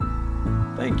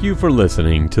Thank you for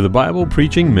listening to the Bible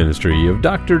preaching ministry of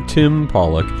Dr. Tim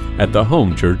Pollock at the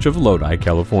Home Church of Lodi,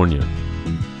 California.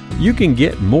 You can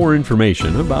get more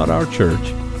information about our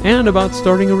church and about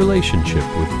starting a relationship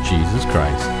with Jesus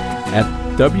Christ at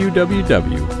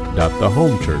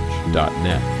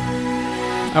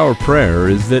www.thehomechurch.net. Our prayer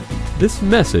is that this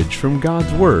message from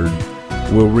God's Word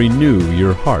will renew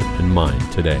your heart and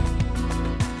mind today.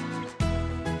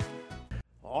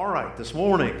 All right, this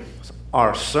morning,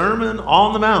 our Sermon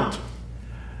on the Mount.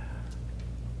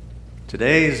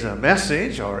 Today's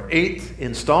message, our 8th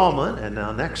installment, and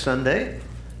now next Sunday,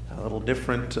 a little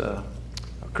different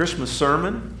Christmas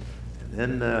sermon.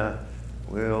 And then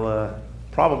we'll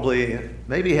probably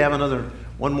maybe have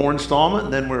one more installment,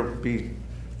 and then we'll be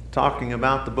talking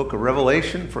about the book of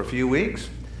Revelation for a few weeks,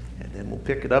 and then we'll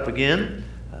pick it up again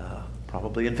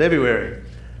probably in February.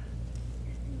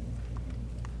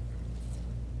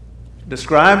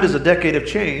 Described as a decade of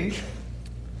change,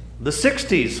 the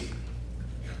 60s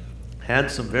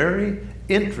had some very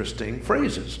interesting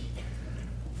phrases.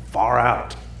 Far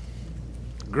out.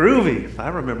 Groovy. I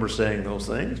remember saying those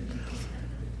things.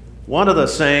 One of the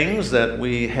sayings that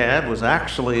we had was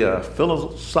actually a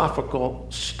philosophical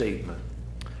statement.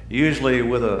 Usually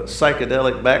with a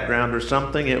psychedelic background or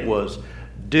something, it was,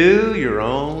 do your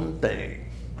own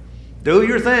thing. Do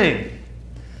your thing.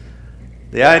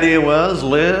 The idea was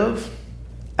live,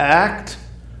 act,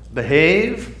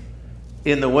 behave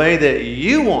in the way that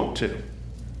you want to.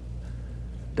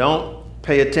 Don't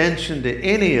pay attention to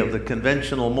any of the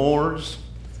conventional mores,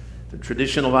 the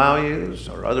traditional values,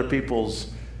 or other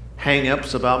people's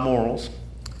hang-ups about morals.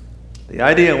 The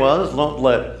idea was, don't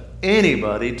let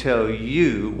anybody tell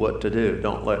you what to do.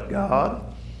 Don't let God,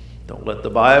 don't let the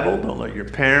Bible, don't let your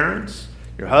parents,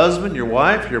 your husband, your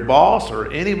wife, your boss,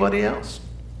 or anybody else.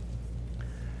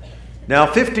 Now,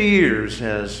 50 years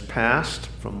has passed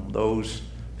from those,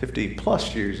 50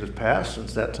 plus years has passed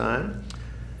since that time.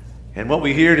 And what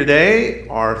we hear today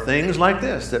are things like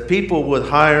this, that people with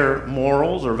higher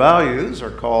morals or values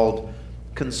are called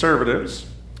conservatives.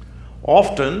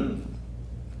 Often,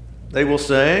 they will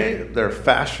say they're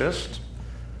fascist,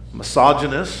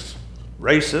 misogynist,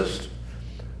 racist.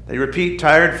 They repeat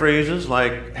tired phrases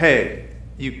like, hey,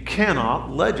 you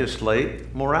cannot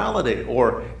legislate morality,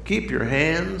 or keep your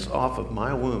hands off of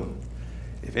my womb.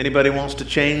 If anybody wants to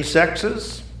change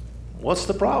sexes, what's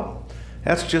the problem?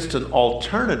 That's just an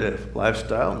alternative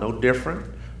lifestyle, no different,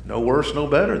 no worse, no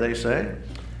better, they say.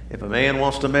 If a man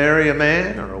wants to marry a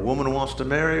man or a woman wants to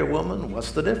marry a woman,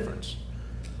 what's the difference?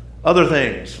 Other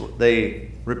things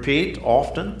they repeat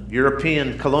often,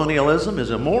 European colonialism is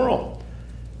immoral.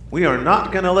 We are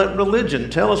not going to let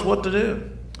religion tell us what to do.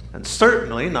 And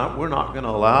certainly we're not going to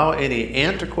allow any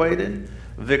antiquated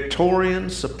Victorian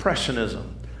suppressionism.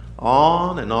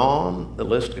 On and on the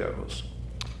list goes.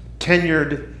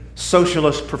 Tenured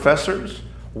socialist professors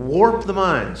warp the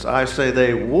minds. I say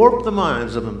they warp the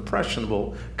minds of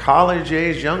impressionable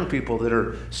college-age young people that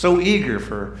are so eager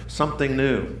for something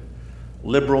new.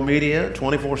 Liberal media,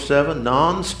 24/7,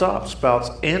 non-stop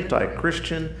spouts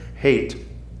anti-Christian hate.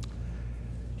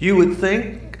 You would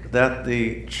think that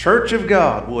the Church of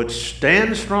God would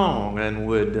stand strong and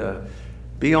would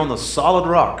be on the solid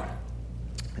rock.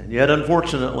 And yet,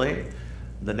 unfortunately,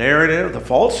 the narrative, the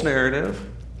false narrative,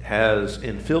 has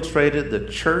infiltrated the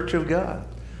Church of God.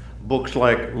 Books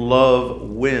like Love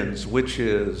Wins, which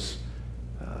is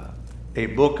a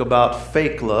book about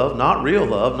fake love, not real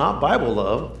love, not Bible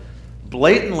love,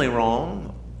 blatantly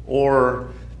wrong,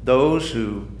 or those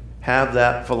who have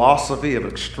that philosophy of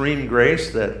extreme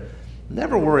grace that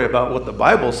never worry about what the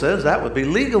Bible says, that would be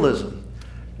legalism.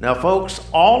 Now, folks,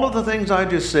 all of the things I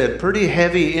just said, pretty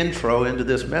heavy intro into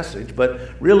this message, but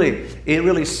really, it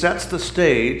really sets the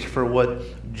stage for what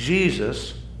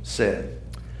Jesus said.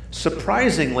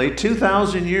 Surprisingly,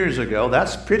 2,000 years ago,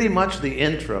 that's pretty much the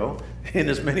intro, in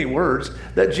as many words,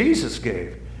 that Jesus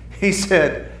gave. He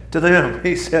said to them,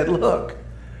 he said, look,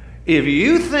 if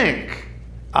you think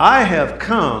I have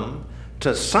come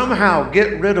to somehow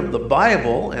get rid of the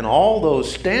Bible and all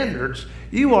those standards,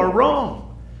 you are wrong.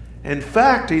 In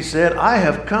fact, he said, I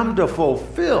have come to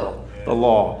fulfill the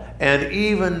law and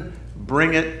even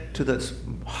bring it to the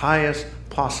highest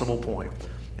possible point.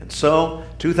 And so,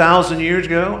 2,000 years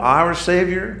ago, our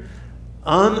Savior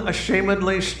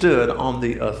unashamedly stood on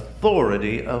the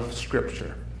authority of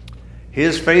Scripture.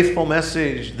 His faithful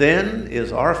message then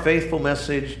is our faithful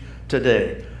message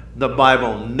today. The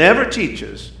Bible never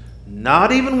teaches,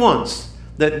 not even once,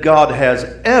 that God has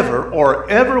ever or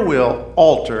ever will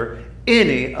alter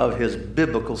any of his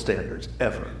biblical standards,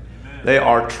 ever. Amen. They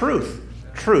are truth.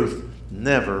 Truth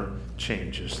never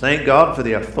changes. Thank God for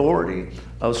the authority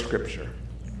of Scripture.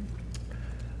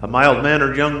 A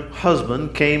mild-mannered young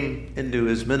husband came into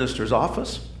his minister's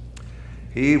office.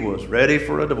 He was ready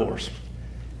for a divorce.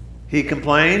 He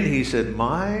complained. He said,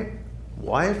 "My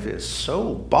wife is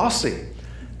so bossy,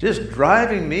 just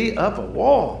driving me up a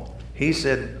wall." He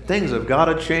said, "Things have got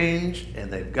to change,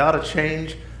 and they've got to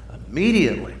change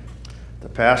immediately." The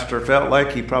pastor felt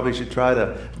like he probably should try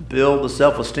to build the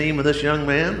self-esteem of this young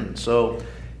man, and so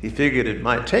he figured it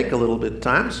might take a little bit of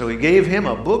time, so he gave him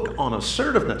a book on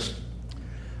assertiveness.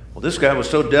 Well, this guy was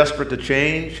so desperate to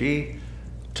change, he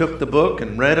took the book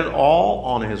and read it all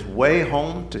on his way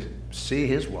home to see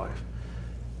his wife.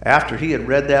 After he had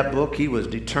read that book, he was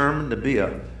determined to be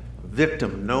a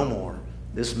victim no more.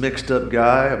 This mixed-up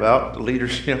guy about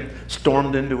leadership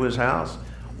stormed into his house,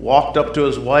 walked up to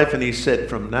his wife, and he said,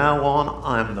 "From now on,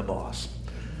 I'm the boss.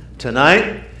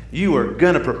 Tonight, you are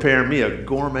going to prepare me a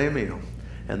gourmet meal.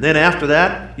 And then after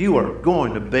that, you are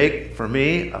going to bake for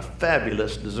me a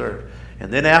fabulous dessert.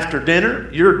 And then after dinner,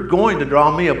 you're going to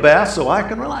draw me a bath so I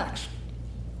can relax.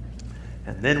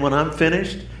 And then when I'm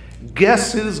finished,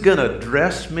 guess who's going to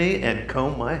dress me and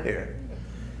comb my hair?"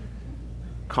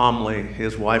 Calmly,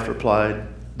 his wife replied,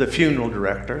 "The funeral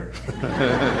director."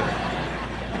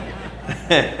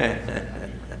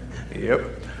 Yep,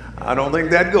 I don't think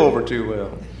that'd go over too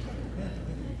well.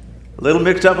 A little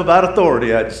mixed up about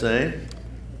authority, I'd say.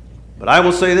 But I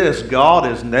will say this, God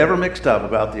is never mixed up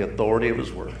about the authority of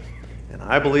his word. And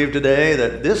I believe today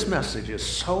that this message is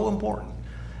so important.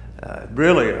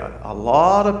 Really, a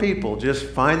lot of people just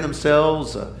find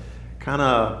themselves kind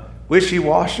of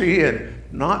wishy-washy and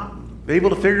not able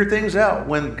to figure things out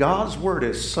when God's word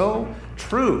is so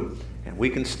true and we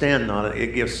can stand on it.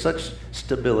 It gives such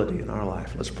stability in our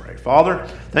life. Let's pray. Father,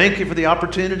 thank you for the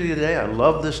opportunity today. I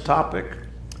love this topic,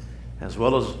 as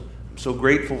well as I'm so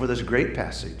grateful for this great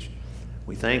passage.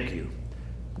 We thank you.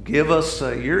 Give us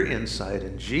your insight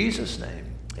in Jesus' name.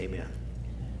 Amen.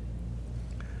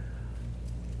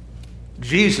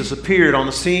 Jesus appeared on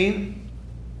the scene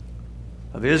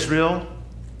of Israel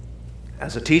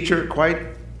as a teacher quite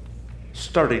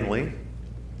startlingly.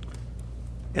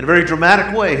 In a very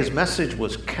dramatic way, his message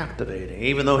was captivating.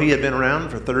 Even though he had been around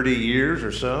for 30 years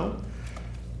or so,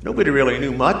 nobody really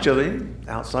knew much of him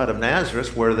outside of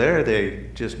Nazareth, where they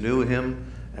just knew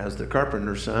him as the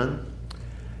carpenter's son.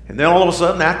 And then all of a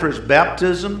sudden, after his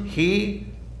baptism, he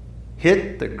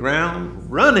hit the ground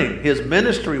running. His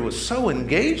ministry was so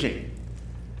engaging.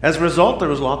 As a result, there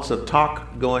was lots of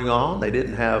talk going on. They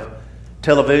didn't have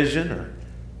television or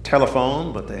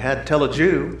telephone, but they had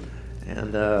Tele-Jew.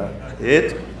 And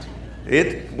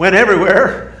it went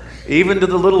everywhere, even to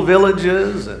the little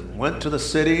villages, and went to the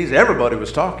cities. Everybody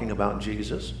was talking about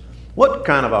Jesus. What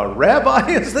kind of a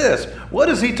rabbi is this? What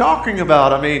is he talking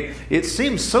about? I mean, it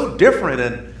seems so different.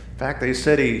 And in fact, they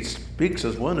said he speaks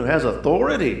as one who has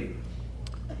authority.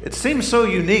 It seems so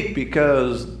unique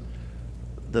because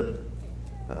the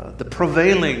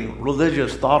prevailing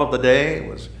religious thought of the day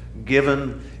was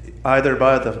given either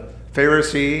by the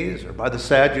Pharisees or by the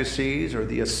Sadducees or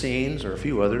the Essenes or a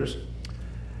few others.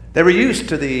 They were used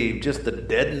to just the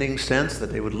deadening sense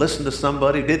that they would listen to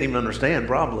somebody who didn't even understand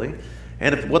probably.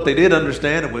 And if what they did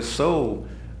understand, it was so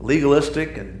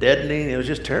legalistic and deadening, it was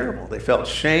just terrible. They felt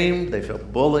shamed, they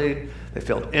felt bullied, they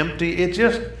felt empty.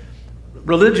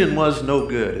 Religion was no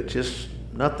good. It's just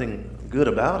nothing good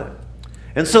about it.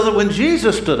 And so that when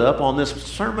Jesus stood up on this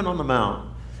Sermon on the Mount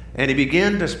and he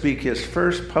began to speak his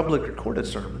first public recorded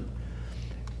sermon,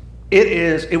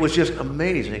 it was just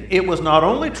amazing. It was not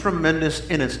only tremendous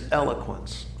in its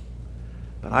eloquence,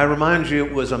 but I remind you,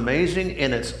 it was amazing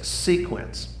in its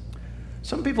sequence.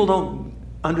 Some people don't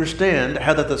understand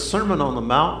how that the Sermon on the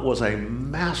Mount was a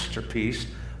masterpiece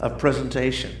of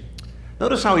presentation.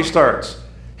 Notice how he starts.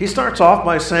 He starts off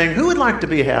by saying, who would like to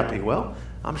be happy? Well,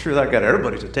 I'm sure that got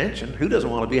everybody's attention. Who doesn't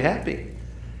want to be happy?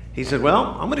 He said,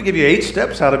 well, I'm going to give you 8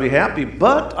 steps how to be happy,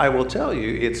 but I will tell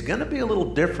you, it's going to be a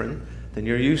little different than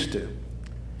you're used to.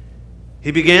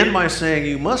 He began by saying,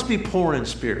 you must be poor in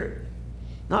spirit.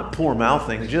 Not poor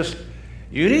mouthing, just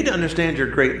you need to understand your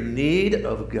great need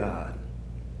of God.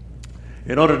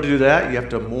 In order to do that, you have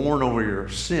to mourn over your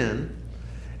sin.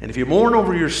 And if you mourn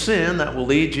over your sin, that will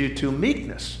lead you to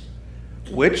meekness,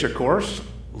 which, of course,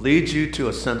 leads you to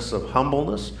a sense of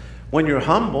humbleness. When you're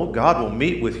humble, God will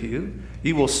meet with you.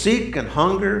 You will seek and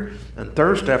hunger and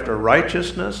thirst after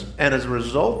righteousness. And as a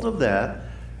result of that,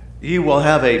 you will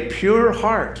have a pure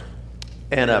heart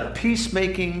and a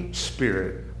peacemaking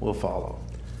spirit will follow.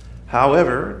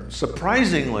 However,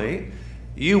 surprisingly,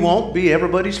 you won't be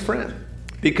everybody's friend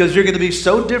because you're going to be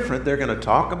so different. They're going to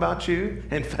talk about you.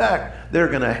 In fact, they're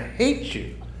going to hate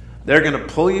you. They're going to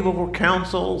pull you before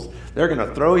councils. They're going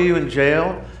to throw you in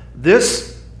jail.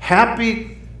 This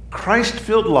happy,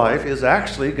 Christ-filled life is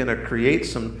actually going to create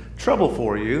some trouble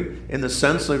for you in the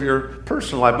sense of your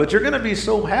personal life. But you're going to be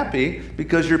so happy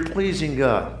because you're pleasing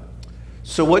God.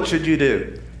 So what should you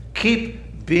do?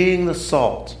 Keep being the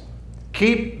salt.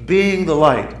 Keep being the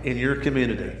light in your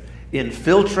community.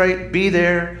 Infiltrate, be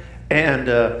there, and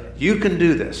you can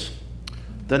do this.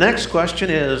 The next question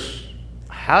is,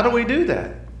 how do we do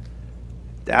that?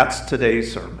 That's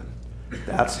today's sermon.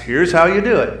 Here's how you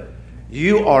do it.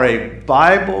 You are a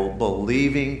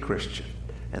Bible-believing Christian.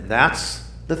 And that's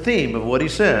the theme of what he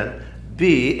said.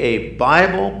 Be a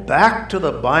Bible, back to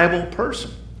the Bible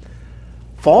person.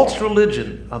 False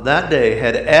religion of that day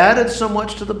had added so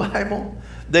much to the Bible.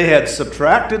 They had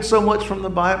subtracted so much from the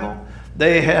Bible.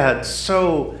 They had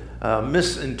so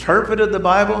misinterpreted the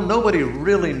Bible. Nobody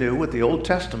really knew what the Old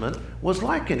Testament was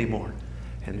like anymore.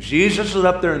 And Jesus stood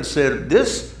up there and said,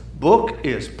 this book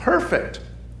is perfect.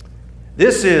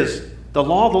 The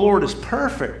law of the Lord is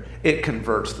perfect. It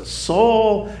converts the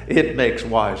soul. It makes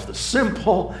wise the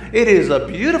simple. It is a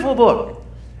beautiful book.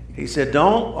 He said,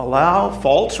 don't allow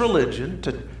false religion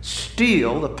to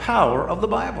steal the power of the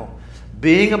Bible.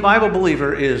 Being a Bible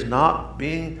believer is not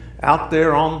being out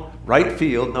there on right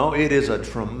field. No, it is a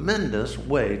tremendous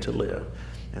way to live.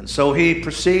 And so he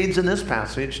proceeds in this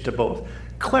passage to both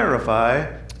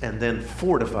clarify and then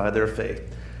fortify their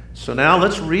faith. So now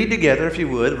let's read together, if you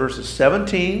would, verses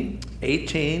 17,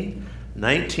 18,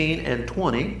 19, and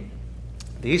 20.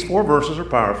 These 4 verses are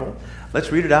powerful.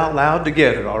 Let's read it out loud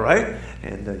together, all right?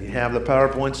 And you have the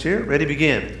PowerPoints here. Ready,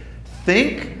 begin.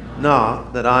 Think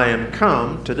not that I am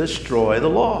come to destroy the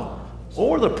law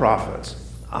or the prophets.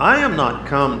 I am not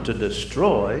come to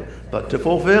destroy, but to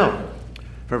fulfill.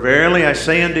 For verily I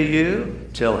say unto you,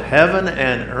 till heaven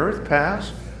and earth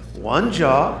pass, one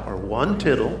jot or one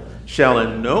tittle shall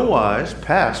in no wise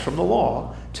pass from the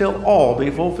law, till all be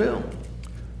fulfilled.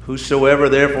 Whosoever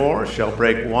therefore shall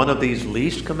break one of these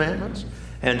least commandments,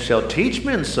 and shall teach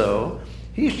men so,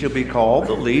 he shall be called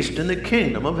the least in the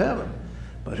kingdom of heaven.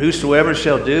 But whosoever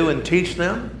shall do and teach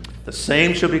them, the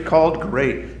same shall be called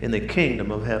great in the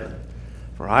kingdom of heaven.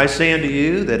 For I say unto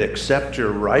you that except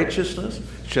your righteousness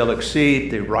shall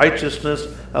exceed the righteousness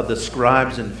of the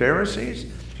scribes and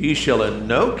Pharisees, ye shall in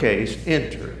no case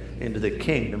enter into the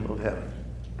kingdom of heaven.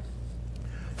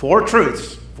 4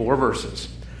 truths, 4 verses.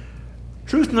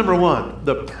 Truth number 1,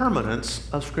 the permanence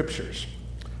of scriptures.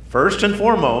 First and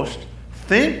foremost,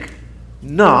 think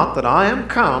not that I am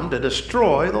come to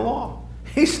destroy the law.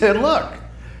 He said, look,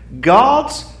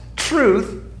 God's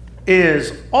truth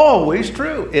is always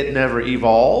true. It never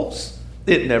evolves,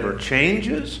 it never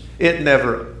changes, it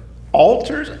never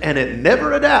alters, and it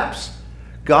never adapts.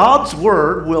 God's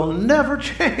word will never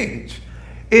change.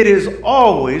 It is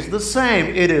always the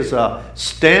same. It is a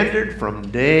standard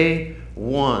from day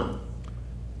one.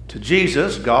 To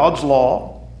Jesus, God's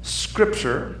law,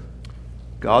 Scripture,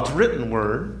 God's written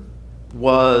word,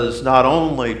 was not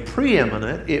only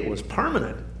preeminent, it was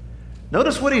permanent.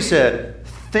 Notice what he said,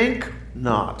 think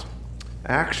not.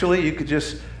 Actually, you could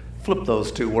just flip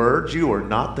those 2 words. You are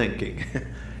not thinking.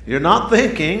 You're not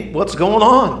thinking what's going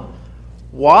on.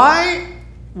 Why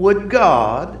would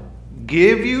God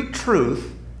give you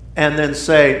truth and then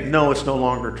say, no, it's no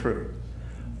longer true?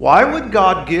 Why would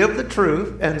God give the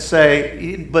truth and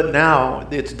say, but now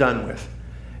it's done with?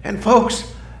 And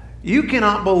folks, you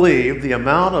cannot believe the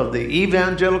amount of the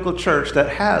evangelical church that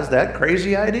has that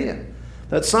crazy idea.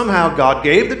 That somehow God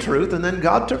gave the truth and then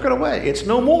God took it away. It's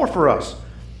no more for us.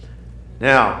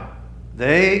 Now,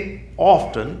 they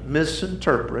often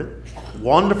misinterpret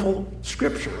wonderful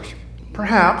scriptures.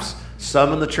 Perhaps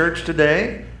some in the church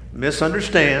today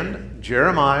misunderstand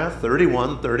Jeremiah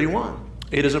 31:31.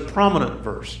 It is a prominent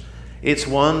verse. It's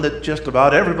one that just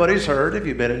about everybody's heard if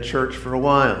you've been in church for a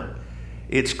while.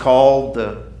 It's called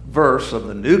the verse of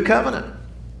the new covenant.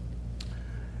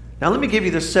 Now let me give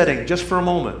you the setting just for a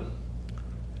moment.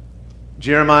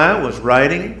 Jeremiah was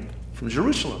writing from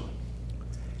Jerusalem.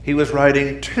 He was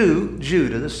writing to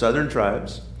Judah, the southern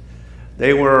tribes.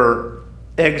 They were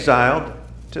exiled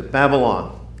to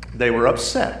Babylon. They were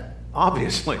upset,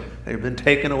 obviously. They'd been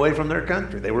taken away from their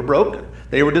country. They were broken.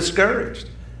 They were discouraged.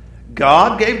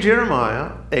 God gave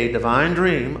Jeremiah a divine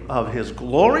dream of his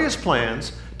glorious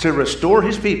plans to restore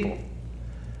his people.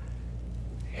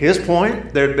 His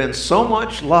point, there had been so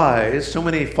much lies, so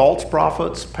many false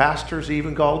prophets, pastors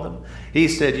even called them. He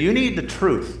said, you need the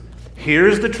truth.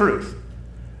 Here's the truth.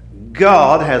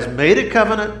 God has made a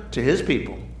covenant to his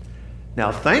people.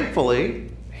 Now, thankfully,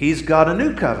 he's got a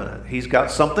new covenant. He's got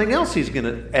something else he's going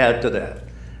to add to that.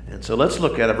 And so let's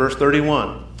look at it. Verse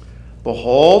 31.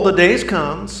 Behold, the days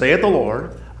come, saith the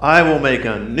Lord, I will make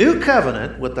a new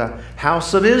covenant with the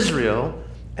house of Israel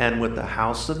and with the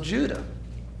house of Judah.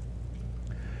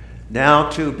 Now,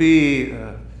 to be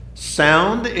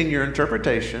sound in your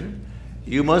interpretation,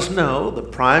 you must know the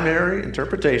primary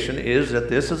interpretation is that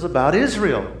this is about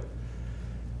Israel.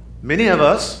 Many of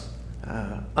us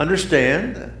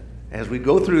understand as we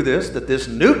go through this that this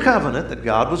new covenant that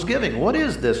God was giving. What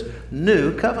is this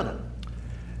new covenant?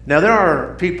 Now, there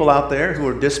are people out there who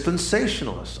are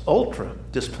dispensationalists,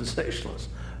 ultra-dispensationalists.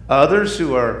 Others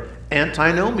who are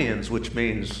antinomians, which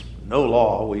means no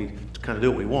law, we kind of do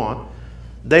what we want.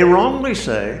 They wrongly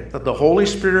say that the Holy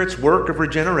Spirit's work of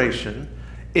regeneration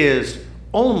is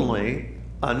only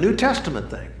a New Testament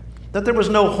thing. That there was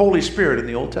no Holy Spirit in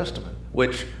the Old Testament,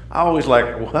 which I always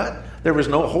like, what? There was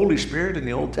no Holy Spirit in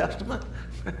the Old Testament?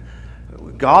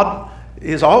 God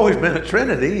has always been a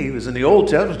Trinity. He was in the Old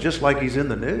Testament just like he's in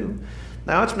the New.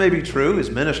 Now, it's maybe true. His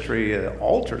ministry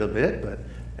altered a bit, but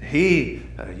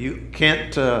you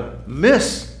can't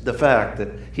miss the fact that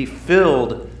he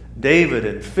filled David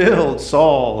and filled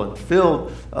Saul and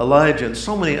filled Elijah and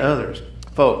so many others.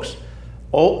 Folks,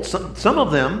 some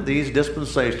of them, these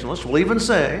dispensationalists, will even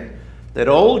say that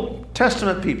Old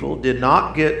Testament people did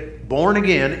not get born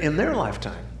again in their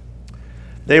lifetime.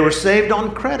 They were saved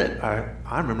on credit.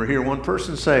 I remember hearing one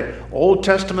person say, Old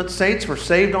Testament saints were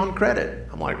saved on credit.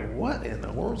 I'm like, what in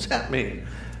the world does that mean?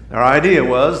 Their idea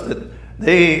was that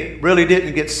they really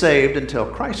didn't get saved until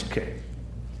Christ came.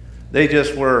 They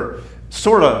just were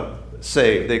sort of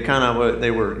saved. They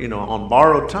were, on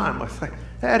borrowed time. I think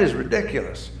that is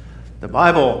ridiculous. The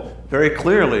Bible very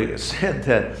clearly said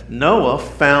that Noah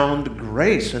found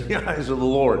grace in the eyes of the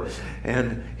Lord.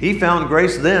 And he found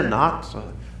grace then, not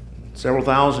several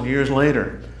thousand years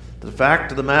later. The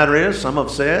fact of the matter is, some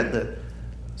have said that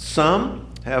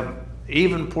some have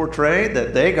even portrayed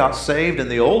that they got saved in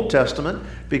the Old Testament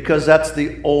because that's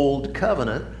the Old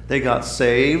Covenant. They got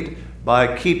saved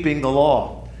by keeping the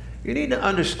law. You need to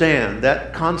understand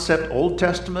that concept, Old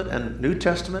Testament and New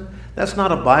Testament, that's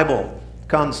not a Bible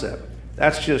concept.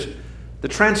 That's just the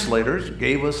translators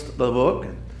gave us the book.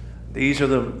 These are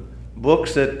the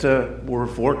books that were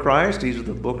for Christ. These are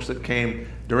the books that came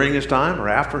during his time or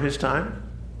after his time.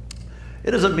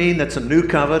 It doesn't mean that's a new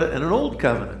covenant and an old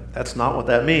covenant. That's not what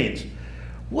that means.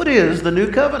 What is the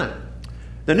new covenant?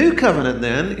 The new covenant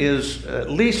then is at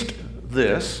least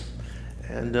this,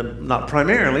 and not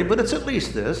primarily, but it's at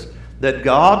least this, that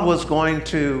God was going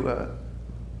to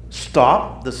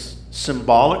stop the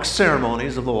symbolic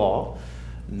ceremonies of the law,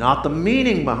 not the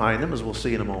meaning behind them, as we'll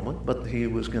see in a moment, but he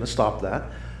was going to stop that.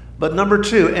 But number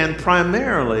two, and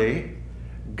primarily,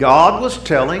 God was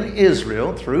telling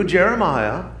Israel through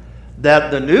Jeremiah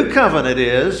that the new covenant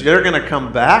is you're going to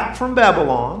come back from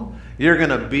Babylon, you're going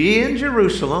to be in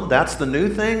Jerusalem, that's the new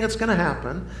thing that's going to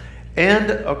happen.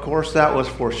 And of course that was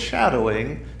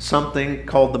foreshadowing something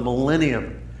called the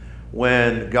millennium,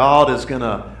 when God is going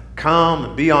to come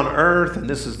and be on earth,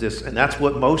 and and that's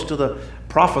what most of the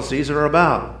prophecies are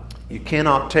about. You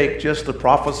cannot take just the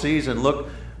prophecies and look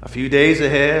a few days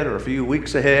ahead or a few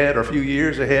weeks ahead or a few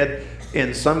years ahead.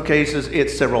 In some cases,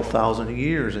 it's several thousand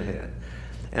years ahead.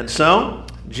 And so,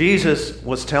 Jesus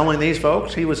was telling these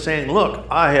folks, he was saying, look,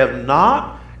 I have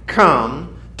not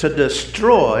come to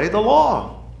destroy the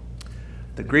law.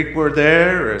 The Greek word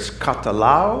there is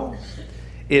katalao.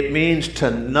 It means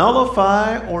to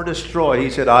nullify or destroy. He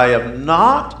said, I have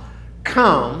not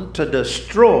come to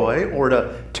destroy or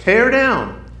to tear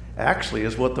down. Actually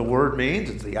is what the word means.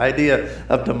 It's the idea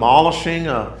of demolishing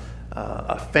a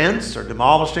fence or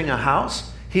demolishing a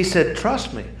house. He said,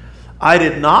 trust me, I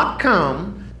did not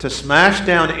come to smash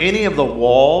down any of the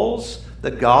walls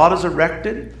that God has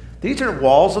erected. These are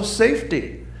walls of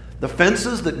safety. The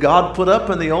fences that God put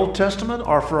up in the Old Testament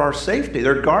are for our safety.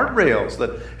 They're guardrails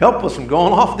that help us from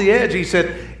going off the edge. He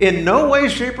said, in no way,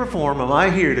 shape, or form am I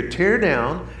here to tear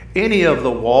down any of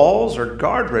the walls or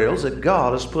guardrails that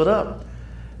God has put up.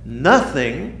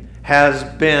 Nothing has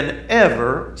been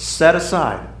ever set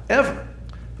aside. Ever.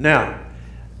 Now,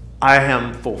 I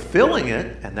am fulfilling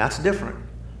it, and that's different.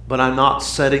 But I'm not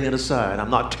setting it aside. I'm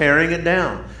not tearing it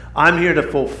down. I'm here to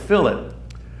fulfill it.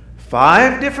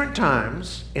 5 different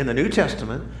times in the New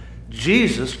Testament,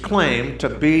 Jesus claimed to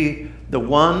be the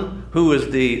one who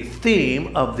is the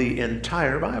theme of the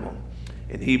entire Bible.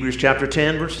 In Hebrews chapter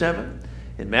 10, verse 7,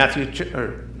 in Matthew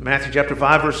chapter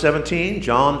 5, verse 17,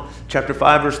 John chapter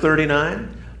 5, verse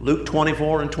 39, Luke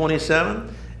 24 and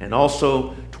 27, and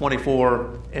also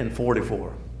 24 and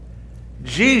 44.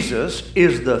 Jesus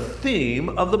is the theme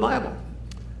of the Bible.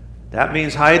 That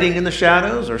means hiding in the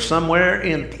shadows or somewhere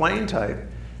in plain type.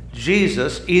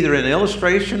 Jesus, either in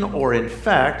illustration or in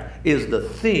fact, is the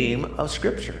theme of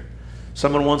Scripture.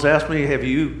 Someone once asked me,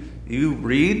 you've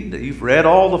read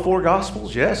all the 4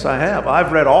 Gospels? Yes, I have.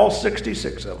 I've read all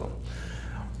 66 of them.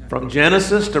 From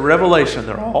Genesis to Revelation,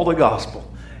 they're all the Gospel.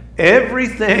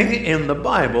 Everything in the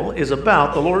Bible is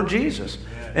about the Lord Jesus.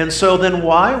 And so then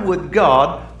why would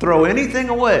God throw anything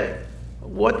away?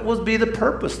 What would be the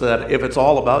purpose of that if it's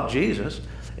all about Jesus?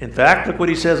 In fact, look what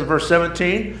he says in verse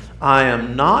 17. I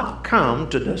am not come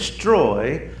to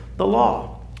destroy the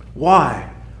law. Why?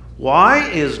 Why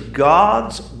is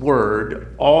God's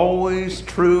word always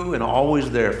true and always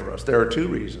there for us? There are 2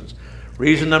 reasons.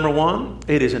 Reason number 1,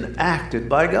 it is enacted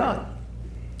by God.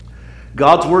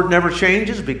 God's word never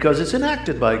changes because it's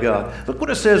enacted by God. Look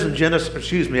what it says in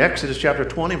Exodus chapter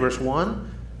 20, verse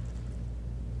 1.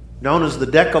 Known as the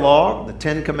Decalogue, the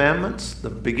 10 Commandments, the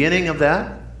beginning of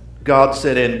that. God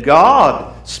said, and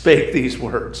God spake these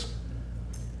words.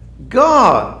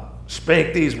 God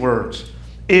spake these words.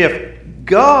 If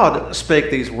God spake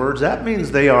these words, that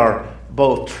means they are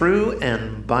both true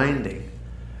and binding.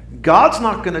 God's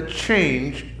not going to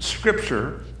change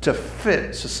Scripture to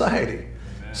fit society.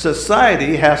 Amen.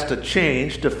 Society has to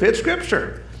change to fit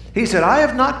Scripture. He said, I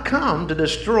have not come to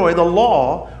destroy the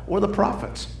law or the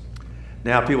prophets.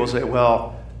 Now people say,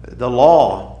 well, the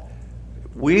law,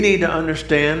 we need to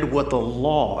understand what the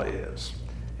law is.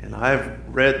 And I've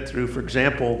read through, for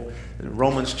example,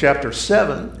 Romans chapter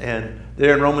 7, and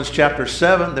there in Romans chapter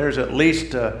 7, there's at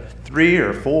least 3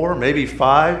 or 4, maybe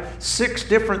 5, 6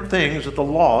 different things that the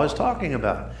law is talking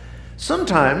about.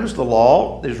 Sometimes the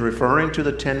law is referring to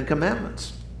the 10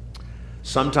 Commandments.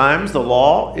 Sometimes the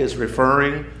law is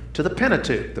referring to the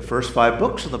Pentateuch, the first 5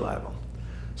 books of the Bible.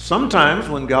 Sometimes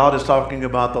when God is talking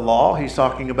about the law, he's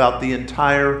talking about the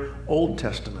entire Old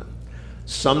Testament.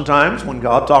 Sometimes when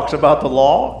God talks about the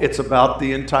law, it's about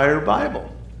the entire Bible.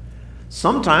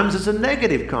 Sometimes it's a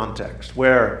negative context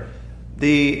where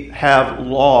they have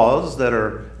laws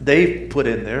that they put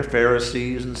in there,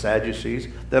 Pharisees and Sadducees,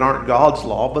 that aren't God's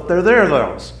law, but they're their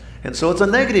laws. And so it's a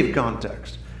negative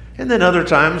context. And then other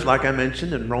times, like I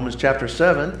mentioned in Romans chapter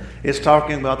 7, it's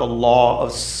talking about the law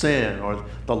of sin or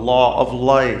the law of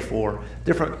life or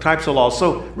different types of laws.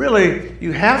 So really,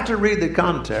 you have to read the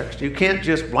context. You can't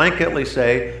just blanketly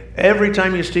say, every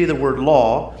time you see the word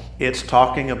law, it's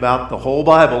talking about the whole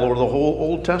Bible or the whole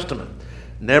Old Testament.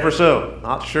 Never so.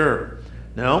 Not sure.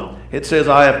 No, it says,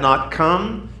 I have not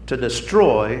come to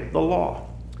destroy the law.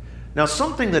 Now,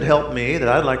 something that helped me that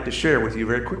I'd like to share with you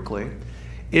very quickly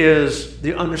is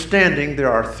the understanding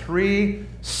there are 3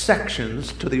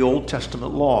 sections to the Old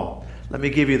Testament law. Let me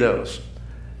give you those.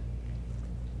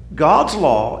 God's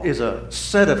law is a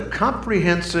set of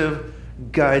comprehensive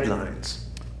guidelines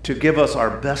to give us our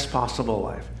best possible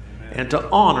life. Amen. And to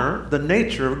honor the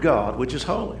nature of God, which is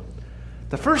holy.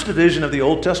 The first division of the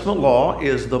Old Testament law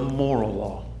is the moral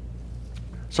law.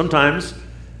 Sometimes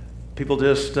people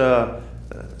just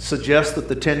suggest that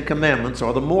the 10 Commandments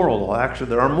are the moral law. Actually,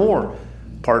 there are more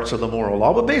parts of the moral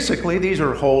law, but basically these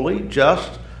are holy,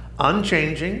 just,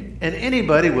 unchanging, and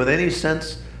anybody with any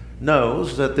sense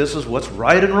knows that this is what's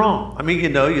right and wrong. I mean, you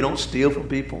don't steal from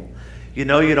people. You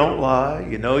don't lie.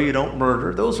 You don't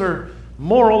murder. Those are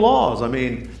moral laws. I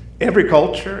mean, every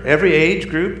culture, every age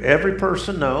group, every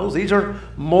person knows these are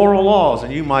moral laws,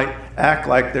 and you might act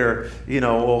like they're,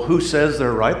 well, who says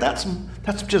they're right? That's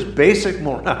just basic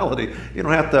morality. You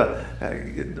don't have to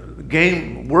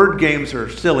word games are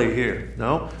silly here.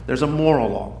 No, there's a moral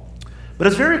law. But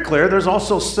it's very clear there's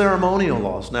also ceremonial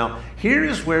laws. Now,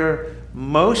 here's where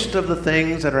most of the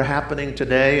things that are happening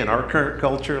today in our current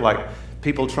culture, like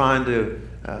people trying to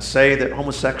say that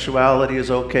homosexuality is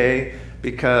okay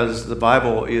because the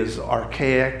Bible is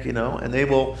archaic, and they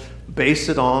will base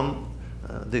it on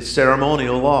the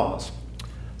ceremonial laws.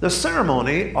 The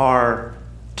ceremony are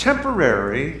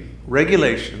temporary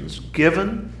regulations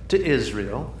given to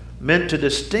Israel meant to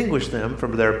distinguish them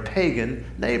from their pagan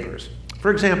neighbors.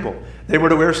 For example, they were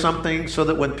to wear something so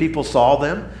that when people saw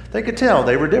them, they could tell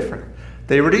they were different.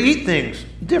 They were to eat things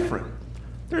different.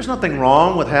 There's nothing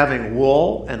wrong with having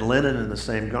wool and linen in the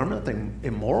same garment, nothing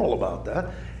immoral about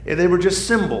that. They were just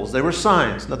symbols. They were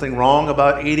signs. Nothing wrong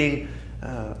about eating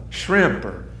shrimp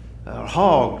or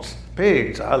hogs,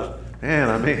 pigs. I'm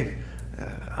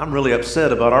really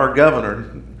upset about our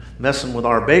governor messing with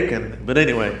our bacon. But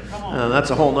anyway, that's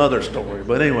a whole other story.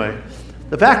 But anyway,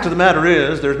 the fact of the matter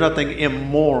is there's nothing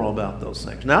immoral about those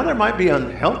things. Now, there might be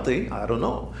unhealthy. I don't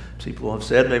know. People have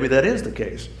said maybe that is the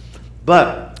case.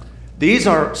 But these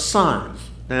are signs.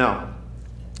 Now,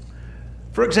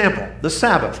 for example, the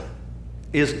Sabbath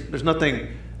there's nothing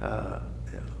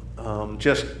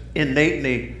just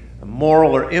innately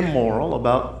moral or immoral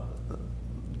about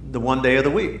the one day of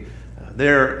the week.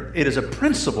 It is a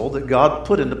principle that God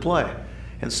put into play.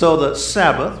 And so the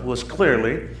Sabbath was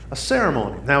clearly a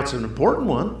ceremony. Now it's an important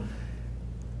one.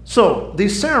 So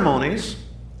these ceremonies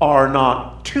are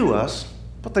not to us,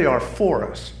 but they are for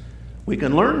us. We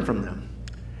can learn from them.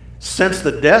 Since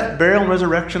the death, burial, and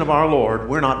resurrection of our Lord,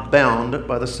 we're not bound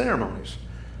by the ceremonies.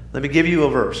 Let me give you a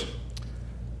verse.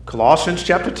 Colossians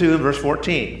chapter 2 and verse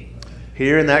 14.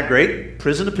 Here in that great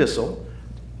prison epistle,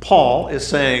 Paul is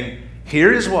saying,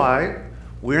 here is why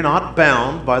we're not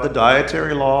bound by the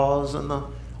dietary laws and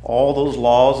all those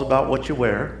laws about what you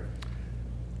wear.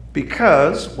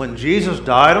 Because when Jesus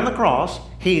died on the cross,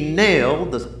 he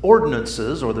nailed the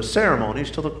ordinances or the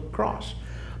ceremonies to the cross,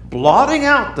 blotting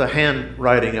out the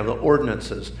handwriting of the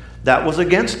ordinances that was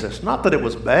against us. Not that it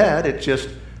was bad, it just,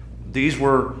 these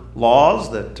were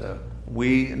laws that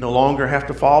we no longer have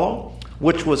to follow,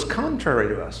 which was contrary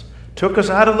to us. Took us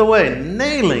out of the way,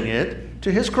 nailing it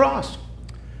to his cross.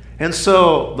 And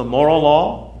so the moral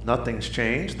law, nothing's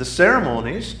changed. The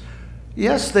ceremonies,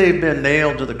 yes, they've been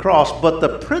nailed to the cross, but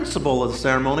the principle of the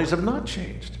ceremonies have not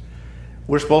changed.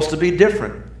 We're supposed to be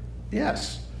different.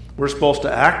 Yes. We're supposed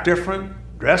to act different,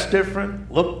 dress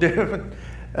different, look different,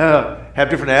 have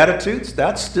different attitudes.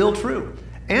 That's still true.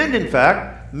 And in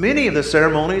fact, many of the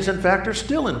ceremonies, in fact, are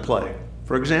still in play.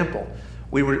 For example,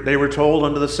 they were told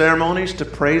under the ceremonies to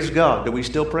praise God. Do we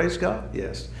still praise God?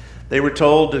 Yes. They were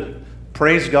told to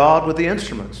praise God with the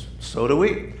instruments. So do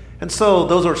we. And so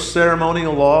those are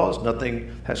ceremonial laws.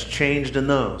 Nothing has changed in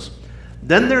those.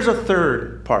 Then there's a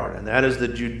third part, and that is the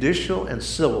judicial and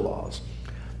civil laws.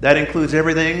 That includes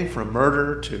everything from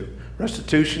murder to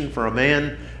restitution for a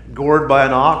man gored by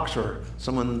an ox or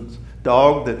someone's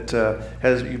dog that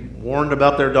has warned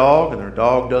about their dog and their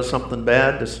dog does something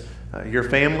bad to your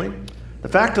family. The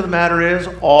fact of the matter is,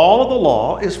 all of the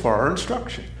law is for our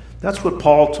instruction. That's what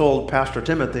Paul told Pastor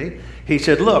Timothy. He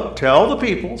said, look, tell the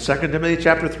people, 2 Timothy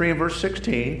chapter 3 and verse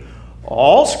 16,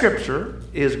 all Scripture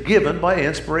is given by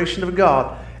inspiration of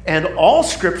God, and all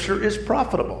Scripture is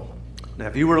profitable. Now,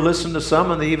 if you were to listen to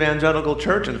some in the evangelical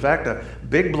church, in fact, a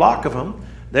big block of them,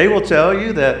 they will tell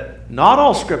you that not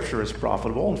all Scripture is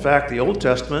profitable. In fact, the Old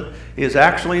Testament is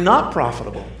actually not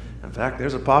profitable. In fact,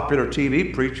 there's a popular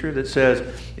TV preacher that says,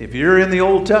 if you're in the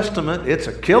Old Testament, it's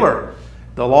a killer.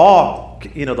 The law,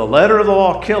 the letter of the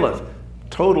law killeth.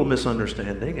 Total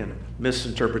misunderstanding and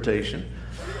misinterpretation.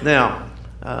 Now,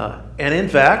 and in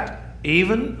fact,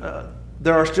 even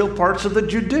there are still parts of the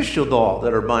judicial law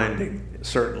that are binding,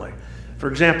 certainly. For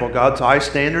example, God's high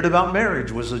standard about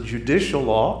marriage was a judicial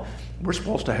law. We're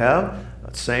supposed to have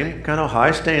the same kind of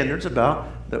high standards about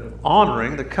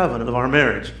honoring the covenant of our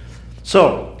marriage.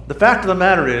 So, the fact of the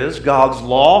matter is, God's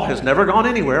law has never gone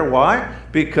anywhere. Why?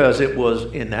 Because it was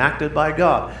enacted by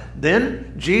God.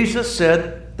 Then Jesus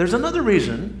said, there's another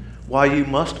reason why you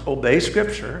must obey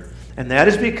Scripture, and that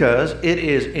is because it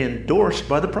is endorsed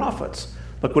by the prophets.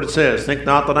 Look what it says, think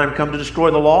not that I'm come to destroy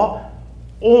the law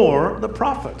or the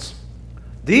prophets.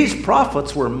 These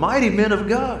prophets were mighty men of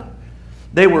God.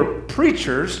 They were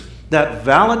preachers that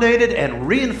validated and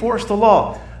reinforced the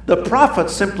law. The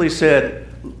prophets simply said,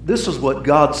 this is what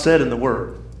God said in the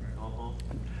Word.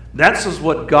 That's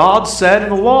what God said in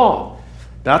the law.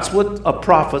 That's what a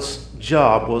prophet's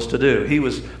job was to do. He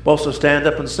was supposed to stand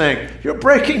up and say, you're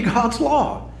breaking God's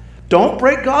law. Don't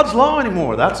break God's law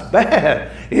anymore. That's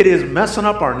bad. It is messing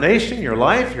up our nation, your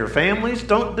life, your families.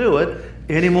 Don't do it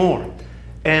anymore.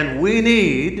 And we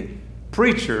need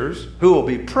preachers who will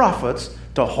be prophets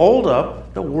to hold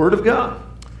up the Word of God.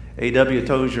 A.W.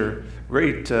 Tozier,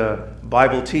 great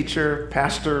Bible teacher,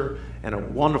 pastor, and a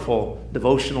wonderful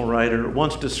devotional writer,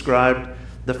 once described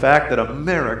the fact that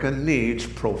America needs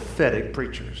prophetic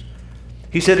preachers.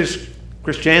 He said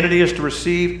Christianity is to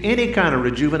receive any kind of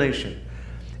rejuvenation.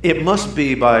 It must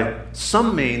be by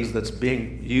some means that's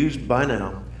being used by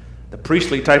now. The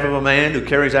priestly type of a man who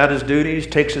carries out his duties,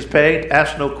 takes his pay,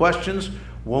 asks no questions,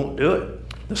 won't do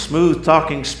it. The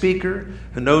smooth-talking speaker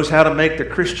who knows how to make the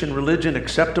Christian religion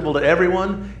acceptable to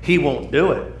everyone, he won't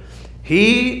do it.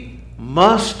 He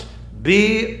must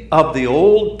be of the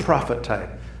old prophet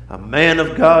type, a man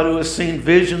of God who has seen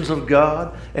visions of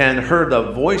God and heard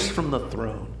a voice from the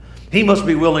throne. He must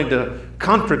be willing to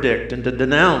contradict and to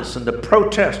denounce and to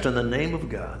protest in the name of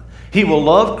God. He will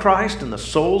love Christ and the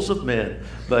souls of men,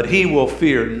 but he will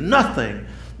fear nothing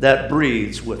that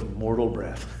breathes with mortal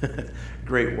breath.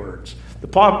 Great words.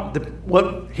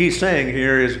 What he's saying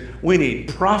here is we need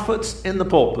prophets in the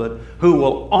pulpit who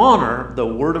will honor the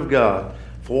Word of God.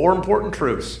 Four important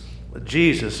truths that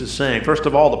Jesus is saying. First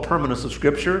of all, the permanence of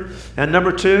Scripture. And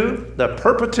number two, the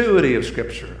perpetuity of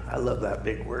Scripture. I love that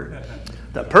big word.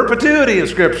 The perpetuity of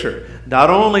Scripture. Not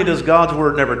only does God's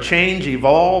Word never change,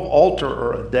 evolve, alter,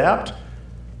 or adapt,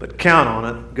 but count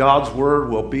on it, God's Word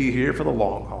will be here for the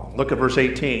long haul. Look at verse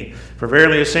 18. For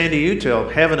verily I say unto you, till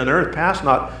heaven and earth pass,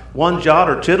 not one jot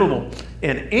or tittle will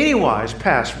in any wise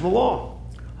pass from the law.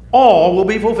 All will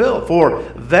be fulfilled. For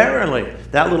verily,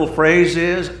 that little phrase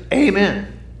is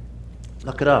amen.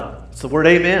 Look it up. It's the word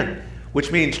amen,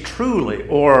 which means truly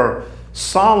or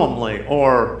solemnly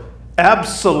or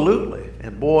absolutely.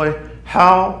 And boy,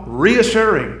 how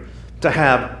reassuring to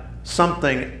have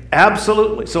something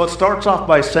absolutely. So it starts off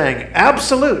by saying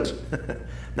absolute.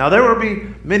 Now there will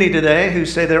be many today who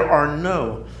say there are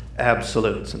no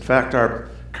absolutes. In fact, our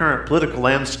current political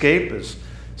landscape is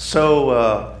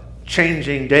so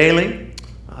changing daily.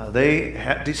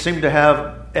 They seem to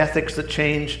have ethics that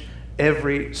change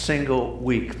every single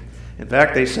week. In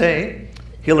fact, they say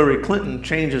Hillary Clinton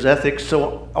changes ethics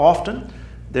so often,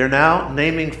 they're now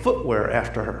naming footwear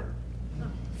after her.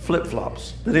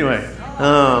 Flip-flops. But anyway,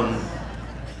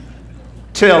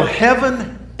 till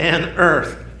heaven and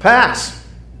earth pass.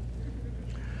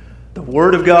 The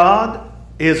Word of God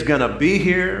is going to be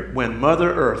here when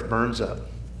Mother Earth burns up.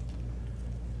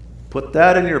 Put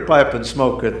that in your pipe and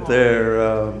smoke it there,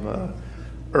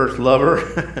 earth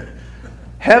lover.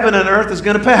 Heaven and earth is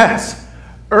going to pass.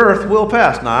 Earth will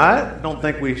pass. Now, I don't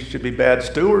think we should be bad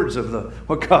stewards of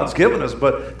what God's given us,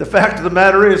 but the fact of the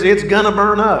matter is it's going to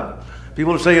burn up.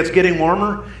 People say it's getting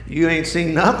warmer. You ain't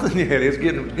seen nothing yet. It's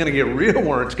going to get real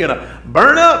warm. It's going to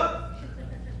burn up.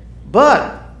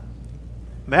 But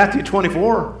Matthew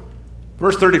 24,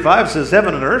 verse 35 says,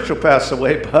 heaven and earth shall pass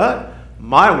away, but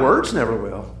my words never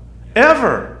will.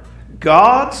 Ever.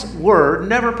 God's word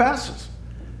never passes.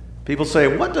 People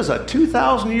say, what does a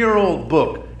 2,000-year-old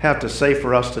book have to say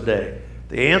for us today?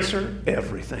 The answer,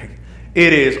 everything.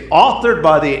 It is authored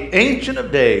by the Ancient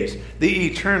of Days, the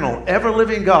eternal,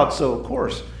 ever-living God. So, of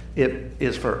course, it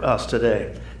is for us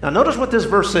today. Now, notice what this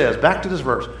verse says. Back to this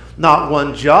verse. Not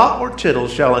one jot or tittle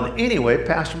shall in any way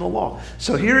pass from the law.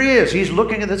 So here he is. He's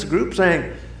looking at this group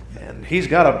saying, and he's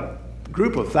got a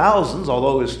group of thousands,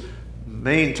 although his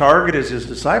main target is his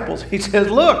disciples. He says,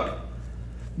 look,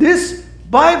 this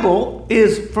Bible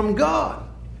is from God.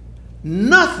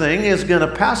 Nothing is going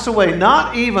to pass away,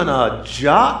 not even a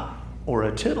jot or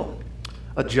a tittle.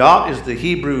 A jot is the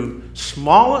Hebrew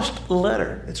smallest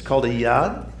letter. It's called a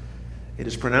yad. It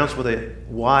is pronounced with a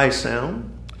Y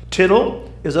sound.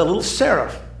 Tittle is a little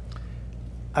serif.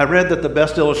 I read that the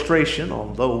best illustration,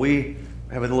 although we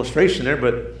have an illustration there,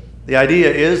 but the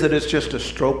idea is that it's just a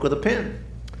stroke of the pen.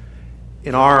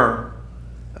 In our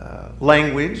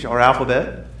language, our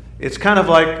alphabet, it's kind of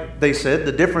like they said,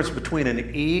 the difference between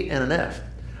an E and an F.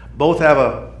 Both have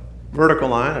a vertical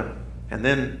line and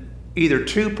then either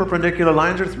two perpendicular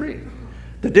lines or three.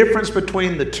 The difference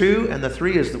between the 2 and the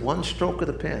 3 is the one stroke of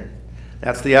the pen.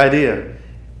 That's the idea.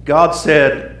 God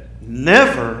said,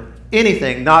 never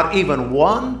anything, not even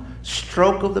one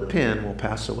stroke of the pen will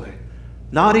pass away.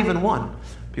 Not even one.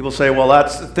 People say, well,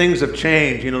 things have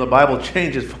changed. The Bible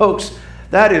changes. Folks,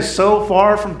 that is so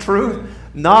far from truth.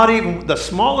 Not even the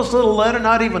smallest little letter,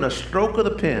 not even a stroke of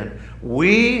the pen.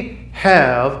 We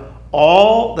have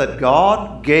all that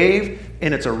God gave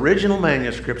in its original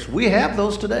manuscripts. We have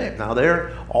those today. Now,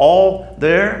 they're all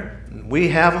there. We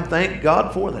have them. Thank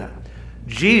God for that.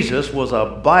 Jesus was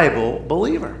a Bible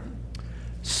believer.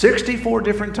 64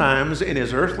 different times in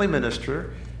his earthly ministry,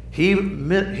 he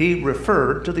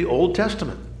referred to the Old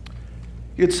Testament.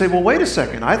 You'd say, well, wait a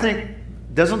second.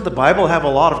 Doesn't the Bible have a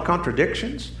lot of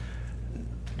contradictions?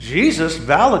 Jesus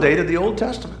validated the Old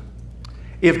Testament.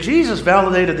 If Jesus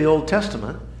validated the Old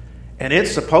Testament, and it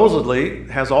supposedly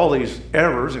has all these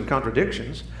errors and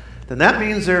contradictions, then that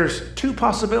means there's two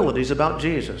possibilities about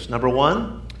Jesus. Number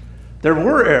one, there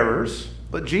were errors,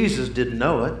 but Jesus didn't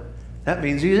know it. That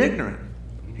means he's ignorant.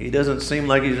 He doesn't seem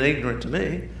like he's ignorant to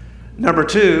me. Number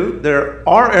two, there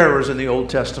are errors in the Old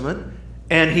Testament,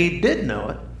 and he did know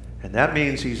it, and that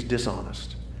means he's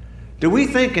dishonest. Do we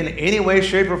think in any way,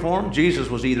 shape, or form Jesus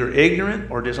was either ignorant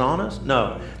or dishonest?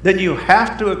 No. Then you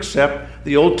have to accept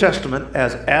the Old Testament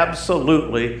as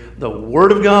absolutely the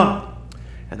Word of God.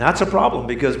 And that's a problem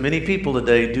because many people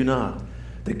today do not.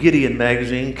 The Gideon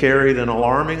magazine carried an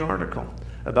alarming article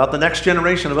about the next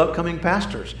generation of upcoming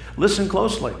pastors. Listen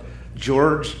closely.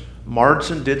 George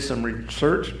Marsden did some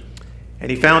research, and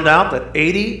he found out that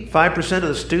 85% of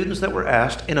the students that were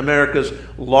asked in America's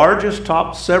largest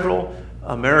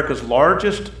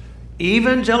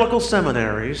evangelical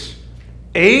seminaries,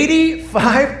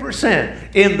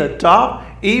 85% in the top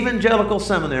evangelical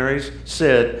seminaries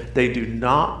said they do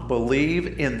not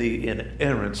believe in the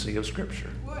inerrancy of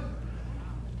Scripture.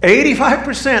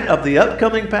 85% of the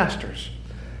upcoming pastors.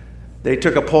 They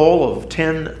took a poll of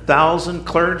 10,000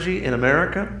 clergy in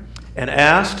America and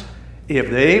asked if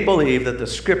they believe that the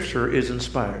Scripture is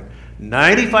inspired.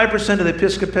 95% of the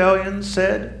Episcopalians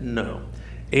said no.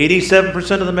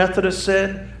 87% of the Methodists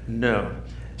said no.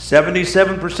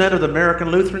 77% of the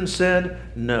American Lutherans said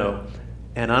no.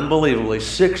 And unbelievably,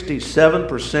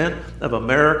 67% of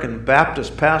American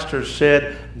Baptist pastors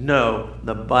said no,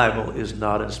 the Bible is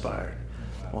not inspired.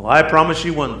 Well, I promise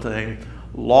you one thing.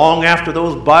 Long after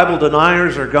those Bible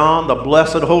deniers are gone, the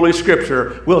blessed Holy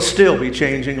Scripture will still be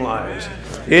changing lives.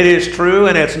 It is true,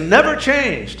 and it's never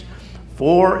changed.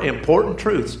 4 important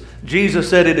truths. Jesus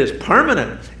said it is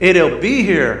permanent. It'll be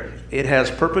here. It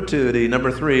has perpetuity.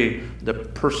 Number 3, the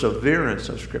perseverance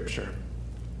of Scripture.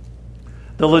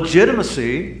 The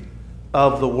legitimacy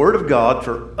of the Word of God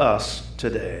for us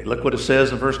today. Look what it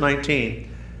says in verse 19.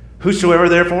 Whosoever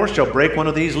therefore shall break one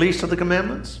of these least of the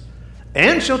commandments,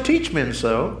 and shall teach men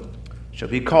so, shall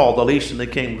be called the least in the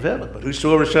kingdom of heaven. But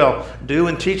whosoever shall do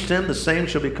and teach them, the same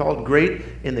shall be called great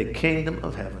in the kingdom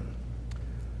of heaven.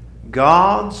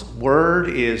 God's Word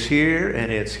is here,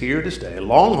 and it's here to stay.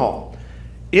 Long haul.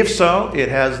 If so, it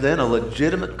has then a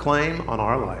legitimate claim on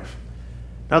our life.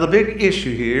 Now, the big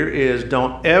issue here is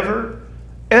don't ever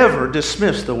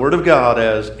dismiss the Word of God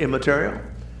as immaterial,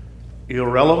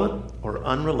 irrelevant, or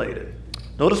unrelated.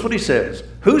 Notice what he says.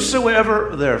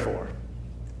 Whosoever, therefore.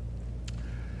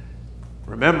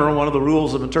 Remember, one of the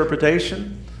rules of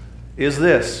interpretation is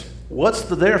this. What's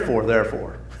the therefore,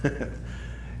 therefore?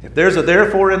 If there's a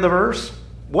therefore in the verse,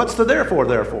 what's the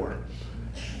therefore?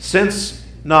 Since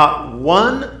not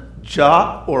one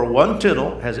jot or one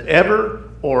tittle has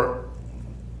ever or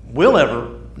will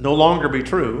ever no longer be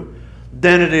true,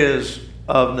 then it is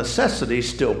of necessity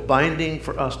still binding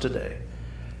for us today.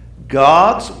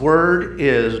 God's Word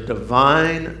is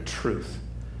divine truth.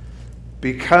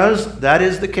 Because that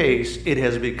is the case, it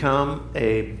has become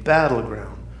a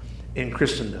battleground in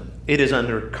Christendom. It is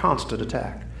under constant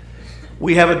attack.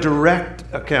 We have a direct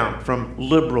account from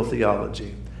liberal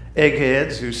theology,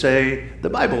 eggheads who say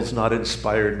the Bible's not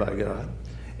inspired by God.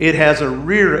 It has a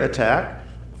rear attack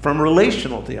from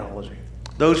relational theology,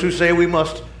 those who say we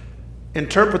must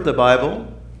interpret the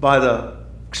Bible by the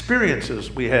experiences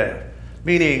we have,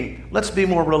 meaning let's be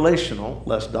more relational,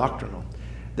 less doctrinal.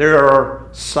 There are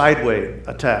sideway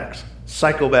attacks,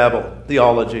 psychobabble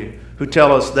theology, who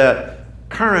tell us that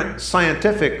current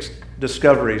scientific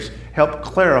discoveries help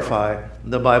clarify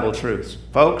the Bible truths.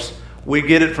 Folks, we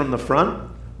get it from the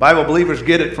front. Bible believers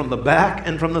get it from the back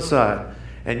and from the side.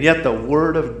 And yet the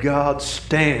Word of God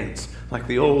stands, like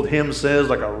the old hymn says,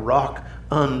 like a rock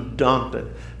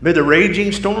undaunted. Amid the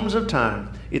raging storms of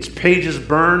time, its pages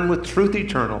burn with truth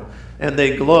eternal, and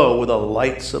they glow with a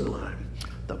light sublime.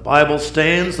 The Bible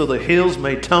stands, though the hills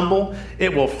may tumble.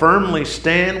 It will firmly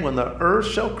stand when the earth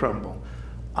shall crumble.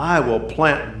 I will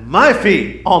plant my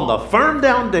feet on the firm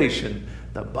foundation.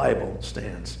 The Bible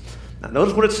stands. Now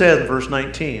notice what it says in verse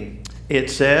 19. It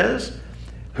says,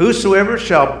 whosoever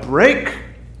shall break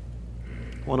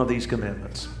one of these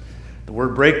commandments. The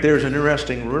word break there is an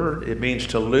interesting word. It means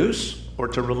to loose or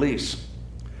to release.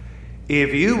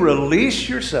 If you release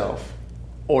yourself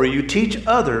or you teach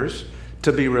others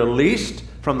to be released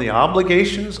from the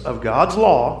obligations of God's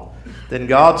law, then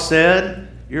God said,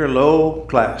 you're low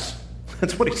class.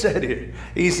 That's what he said here.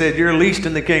 He said, you're least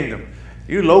in the kingdom.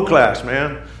 You're low class,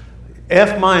 man.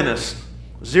 F-,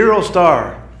 0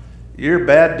 star. You're a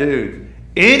bad dude.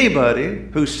 Anybody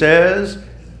who says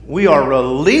we are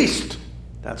released,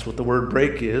 that's what the word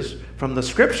break is, from the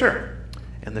Scripture.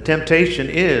 And the temptation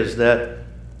is that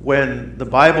when the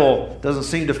Bible doesn't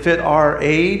seem to fit our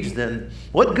age, then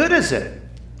what good is it?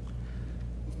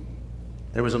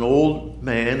 There was an old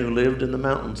man who lived in the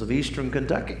mountains of eastern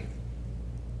Kentucky.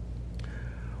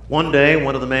 One day,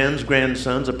 one of the man's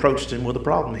grandsons approached him with a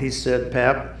problem. He said,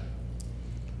 Pap,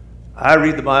 I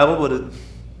read the Bible, but it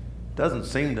doesn't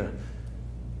seem to,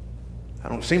 I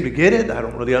don't seem to get it. I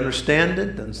don't really understand it.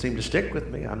 It doesn't seem to stick with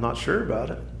me. I'm not sure about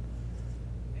it.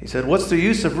 He said, what's the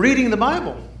use of reading the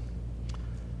Bible?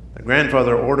 The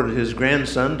grandfather ordered his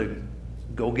grandson to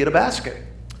go get a basket.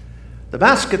 The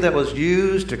basket that was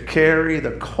used to carry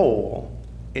the coal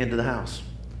into the house.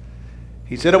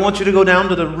 He said, I want you to go down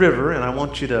to the river and I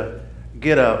want you to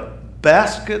get a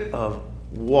basket of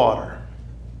water.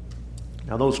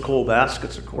 Now those coal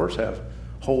baskets, of course, have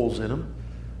holes in them.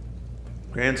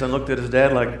 Grandson looked at his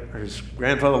dad or his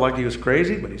grandfather like he was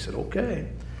crazy, but he said, okay.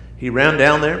 He ran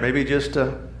down there, maybe just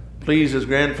to please his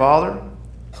grandfather,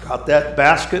 got that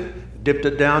basket, dipped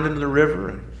it down into the river,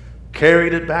 and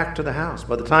carried it back to the house.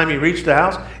 By the time he reached the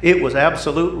house, it was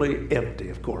absolutely empty,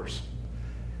 of course.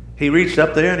 he reached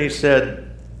up there and he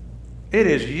said, "It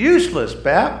is useless,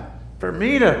 Pap, for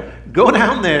me to go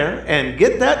down there and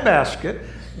get that basket,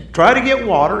 try to get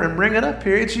water and bring it up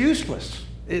here. It's useless.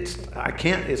 It's not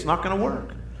going to work."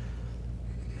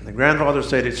 And the grandfather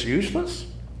said, "It's useless?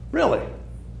 Really?"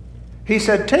 He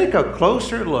said, "Take a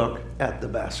closer look at the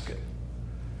basket."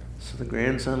 So the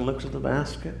grandson looks at the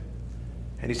basket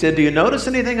and he said, "Do you notice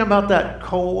anything about that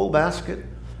coal basket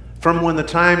from when the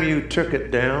time you took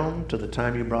it down to the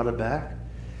time you brought it back?"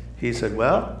 He said,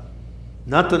 "Well,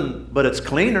 nothing, but it's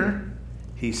cleaner."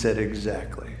 He said,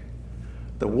 "Exactly.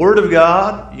 The Word of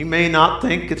God, you may not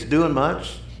think it's doing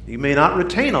much. You may not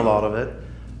retain a lot of it.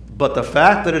 But the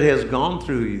fact that it has gone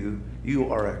through you,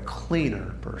 you are a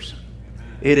cleaner person.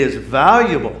 It is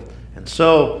valuable." And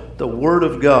so the Word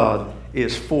of God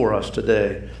is for us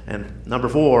today. And number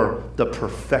 4, the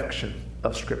perfection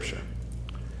of Scripture.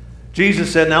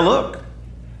 Jesus said, now look,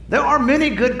 there are many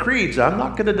good creeds. I'm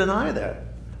not going to deny that.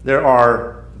 There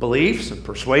are beliefs and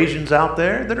persuasions out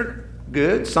there that are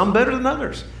good, some better than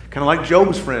others. Kind of like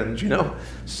Job's friends,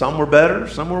 Some were better,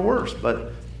 some were worse.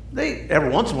 But they, every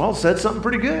once in a while, said something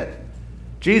pretty good.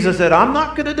 Jesus said, I'm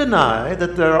not going to deny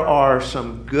that there are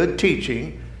some good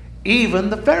teaching. Even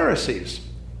the Pharisees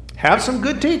have some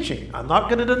good teaching. I'm not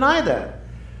going to deny that.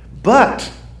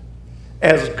 But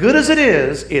as good as it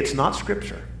is, it's not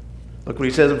Scripture. Look what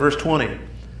he says in verse 20.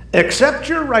 Except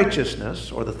your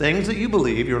righteousness, or the things that you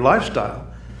believe, your lifestyle,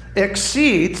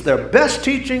 exceeds the best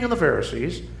teaching of the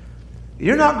Pharisees,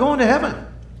 you're not going to heaven.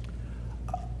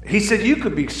 He said you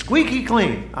could be squeaky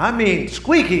clean. I mean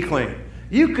squeaky clean.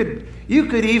 You could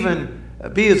even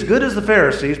be as good as the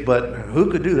Pharisees, but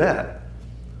who could do that?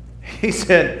 He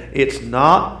said it's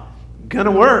not going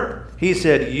to work. He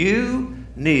said you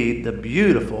need the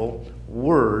beautiful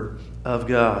Word of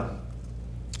God.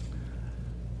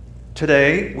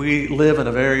 Today, we live in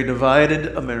a very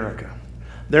divided America.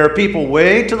 There are people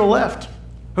way to the left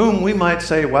whom we might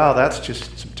say, wow, that's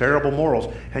just some terrible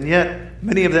morals. And yet,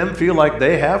 many of them feel like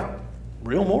they have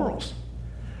real morals.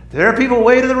 There are people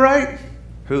way to the right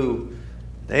who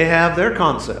they have their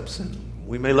concepts. And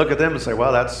we may look at them and say,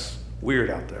 well, that's weird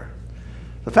out there.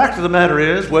 The fact of the matter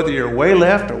is, whether you're way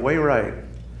left or way right,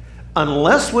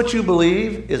 unless what you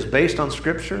believe is based on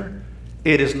Scripture,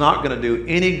 it is not going to do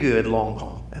any good long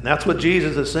haul. And that's what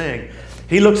Jesus is saying.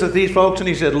 He looks at these folks and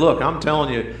he said, look, I'm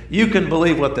telling you, you can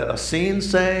believe what the Essenes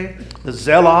say, the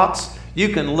Zealots. You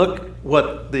can look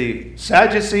what the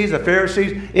Sadducees, the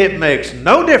Pharisees. It makes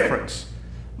no difference.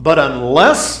 But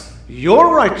unless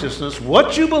your righteousness,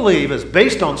 what you believe, is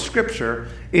based on Scripture,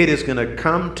 it is going to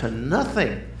come to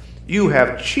nothing. You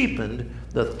have cheapened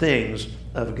the things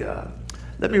of God.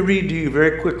 Let me read to you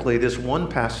very quickly this one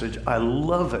passage. I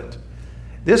love it.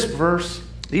 These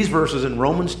verses in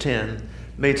Romans 10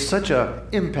 made such an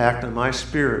impact on my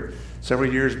spirit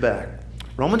several years back.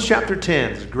 Romans chapter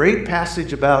 10 is a great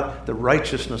passage about the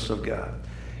righteousness of God.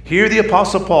 Here the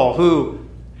Apostle Paul, who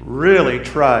really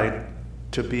tried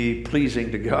to be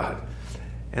pleasing to God.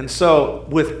 And so,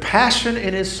 with passion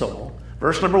in his soul,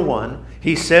 verse number 1,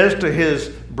 he says to his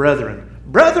brethren,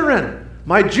 "Brethren,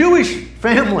 my Jewish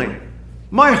family,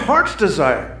 my heart's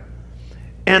desire,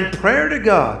 and prayer to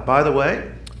God." By the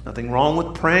way, nothing wrong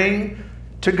with praying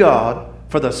to God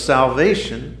for the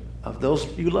salvation of those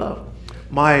you love.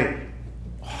 My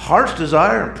heart's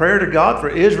desire and prayer to God for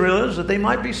Israel is that they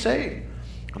might be saved.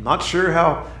 I'm not sure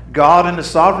how God in His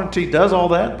sovereignty does all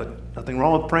that, but nothing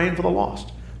wrong with praying for the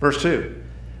lost. Verse 2,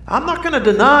 I'm not going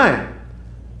to deny,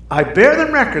 I bear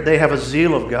them record they have a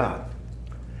zeal of God.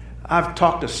 I've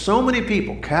talked to so many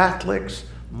people, Catholics,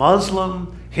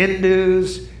 Muslim,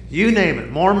 Hindus, you name it,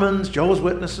 Mormons, Jehovah's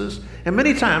Witnesses, and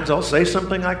many times I'll say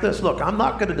something like this, look, I'm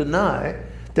not going to deny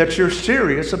that you're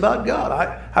serious about God.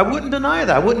 I wouldn't deny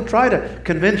that. I wouldn't try to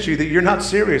convince you that you're not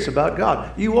serious about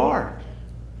God. You are.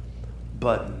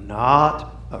 But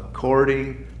not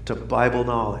according to Bible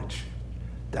knowledge.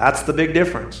 That's the big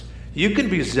difference. You can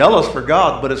be zealous for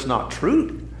God, but it's not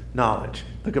true knowledge.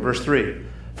 Look at verse 3.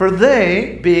 For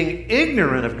they, being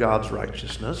ignorant of God's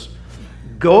righteousness,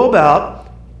 go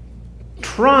about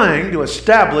trying to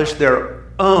establish their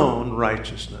own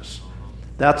righteousness.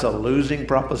 That's a losing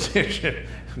proposition.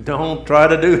 Don't try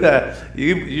to do that.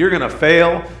 You're going to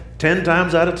fail 10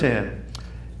 times out of 10.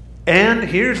 And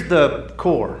here's the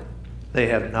core. They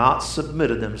have not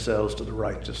submitted themselves to the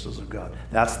righteousness of God.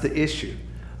 That's the issue.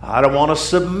 I don't want to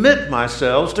submit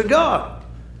myself to God.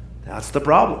 That's the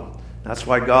problem. That's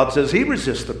why God says He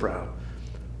resists the proud.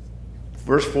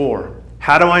 Verse 4.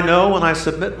 How do I know when I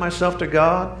submit myself to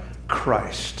God?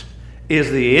 Christ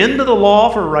is the end of the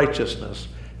law for righteousness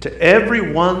to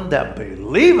every one that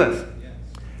believeth.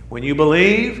 When you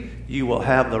believe, you will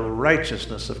have the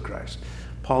righteousness of Christ.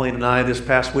 Pauline and I this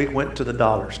past week went to the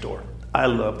dollar store. I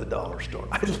love the dollar store.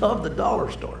 I love the dollar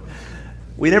store.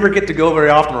 We never get to go very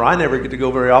often, or I never get to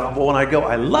go very often, but when I go,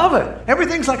 I love it.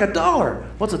 Everything's like $1.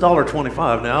 What's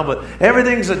 $1.25 now? But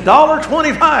everything's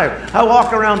 $1.25. I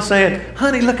walk around saying,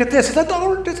 honey, look at this. It's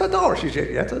 $1. It's $1. She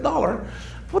said, yeah, it's $1.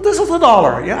 Well, this is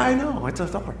 $1. Yeah, I know. It's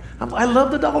 $1. I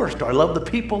love the dollar store. I love the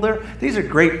people there. These are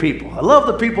great people. I love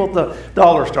the people at the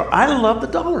dollar store. I love the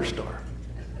dollar store.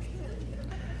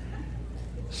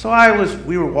 So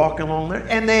we were walking along there,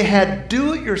 and they had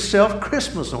do-it-yourself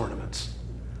Christmas ornaments.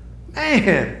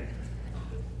 Man,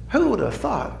 who would have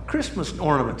thought? Christmas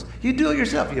ornaments. You do it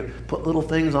yourself. You put little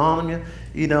things on them.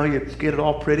 You get it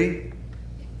all pretty.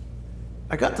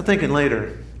 I got to thinking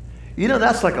later,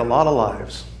 that's like a lot of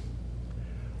lives.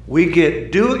 We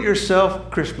get do-it-yourself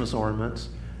Christmas ornaments.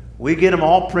 We get them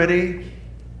all pretty.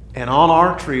 And on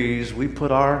our trees, we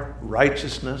put our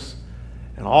righteousness.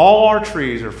 And all our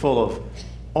trees are full of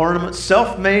ornaments,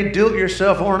 self-made,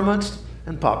 do-it-yourself ornaments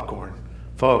and popcorn.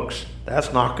 Folks,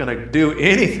 that's not going to do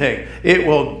anything. It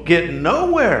will get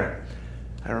nowhere.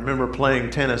 I remember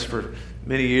playing tennis for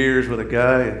many years with a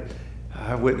guy, and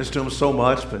I witnessed to him so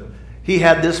much, but he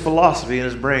had this philosophy in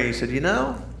his brain.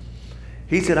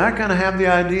 He said, I kind of have the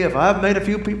idea if I've made a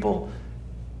few people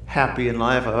happy in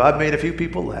life, if I've made a few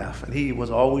people laugh, and he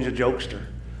was always a jokester.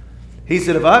 He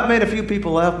said, if I've made a few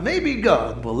people laugh, maybe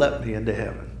God will let me into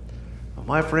heaven. Well,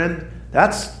 my friend,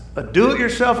 that's a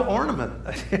do-it-yourself ornament.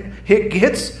 It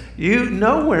gets you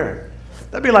nowhere.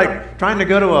 That'd be like trying to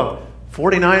go to a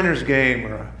 49ers game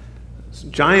or a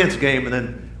Giants game and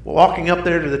then walking up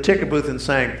there to the ticket booth and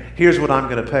saying, here's what I'm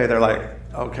going to pay. They're like,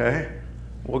 okay,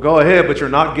 well, go ahead, but you're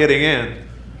not getting in.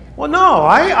 Well, no,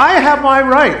 I have my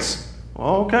rights.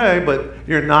 Okay, but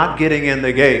you're not getting in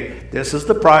the gate. This is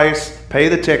the price. Pay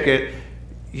the ticket.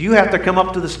 You have to come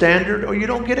up to the standard or you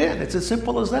don't get in. It's as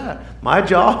simple as that. My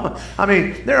job,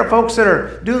 there are folks that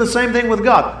are doing the same thing with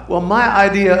God. Well, my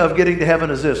idea of getting to heaven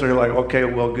is this. So you're like, okay,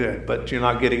 well, good, but you're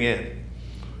not getting in.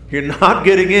 You're not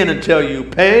getting in until you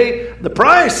pay the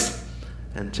price.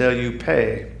 Until you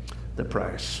pay the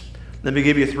price. Let me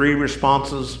give you 3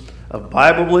 responses of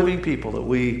Bible-believing people that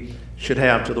we should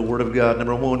have to the Word of God.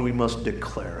 Number 1, we must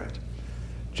declare it.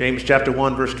 James chapter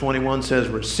 1, verse 21 says,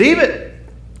 receive it.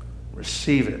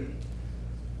 Receive it.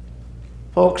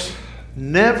 Folks,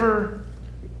 never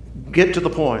get to the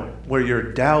point where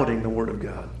you're doubting the Word of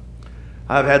God.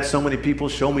 I've had so many people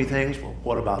show me things, well,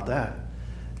 what about that?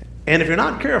 And if you're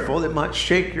not careful, it might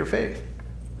shake your faith.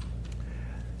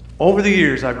 Over the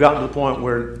years, I've gotten to the point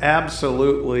where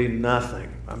absolutely nothing,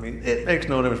 it makes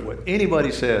no difference what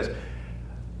anybody says.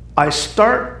 I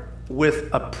start with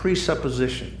a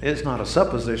presupposition. It's not a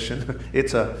supposition.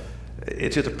 It's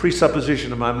just a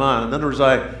presupposition in my mind. In other words,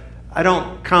 I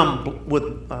don't come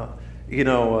with,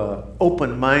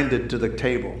 open-minded to the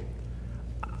table.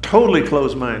 Totally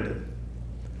closed-minded.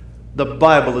 The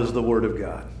Bible is the Word of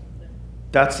God.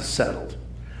 That's settled.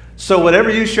 So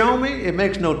whatever you show me, it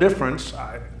makes no difference.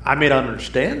 I may not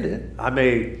understand it. I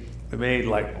may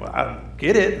I'll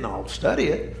get it and I'll study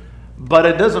it. But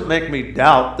it doesn't make me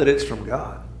doubt that it's from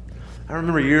God. I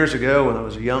remember years ago when I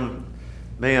was a young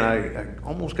man, I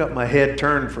almost got my head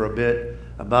turned for a bit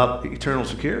about eternal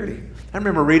security. I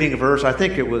remember reading a verse, I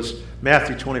think it was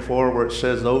Matthew 24, where it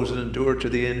says, those that endure to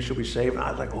the end shall be saved. And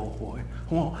I was like, oh boy,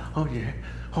 oh yeah,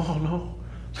 oh no.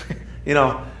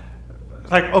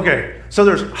 Okay, so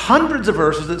there's hundreds of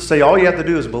verses that say all you have to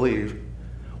do is believe.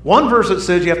 One verse that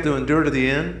says you have to endure to the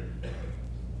end.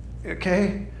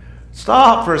 Okay,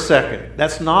 stop for a second.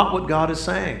 That's not what God is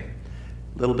saying.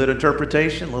 A little bit of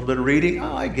interpretation, a little bit of reading.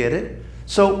 Oh, I get it.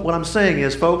 So what I'm saying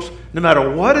is, folks, no matter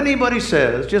what anybody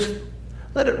says, just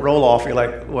let it roll off. You're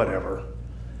like, whatever.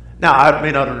 Now, I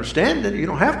may not understand it. You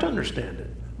don't have to understand it.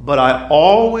 But I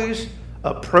always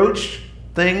approach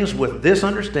things with this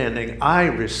understanding. I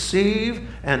receive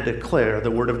and declare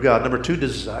the Word of God. Number 2,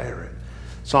 desire it.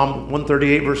 Psalm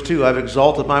 138, verse 2, I've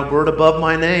exalted my word above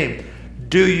my name.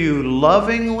 Do you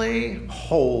lovingly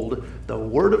hold the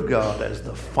Word of God as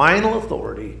the final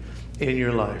authority in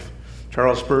your life?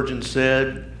 Charles Spurgeon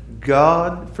said,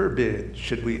 God forbid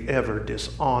should we ever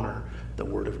dishonor the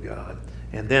Word of God.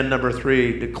 And then number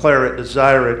 3, declare it,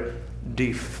 desire it,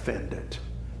 defend it.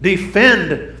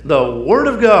 Defend the Word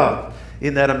of God.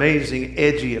 In that amazing,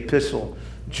 edgy epistle,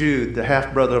 Jude, the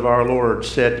half-brother of our Lord,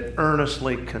 said,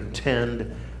 earnestly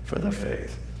contend for the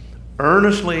faith.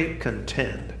 Earnestly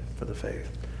contend for the faith.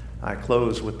 I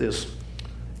close with this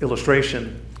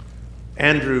illustration.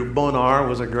 Andrew Bonar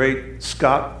was a great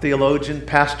Scot theologian,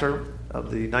 pastor of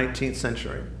the 19th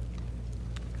century.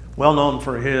 Well known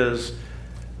for his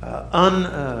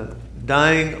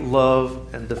undying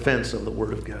love and defense of the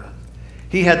Word of God.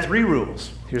 He had 3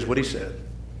 rules. Here's what he said.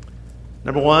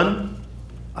 Number 1,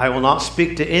 I will not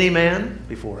speak to any man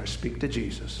before I speak to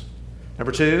Jesus.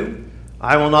 Number 2,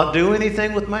 I will not do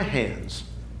anything with my hands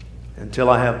until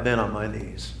I have been on my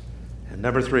knees. And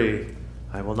number 3,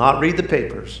 I will not read the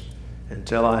papers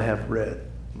until I have read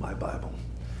my Bible.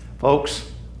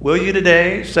 Folks, will you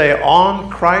today say, on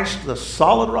Christ, the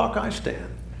solid rock I stand,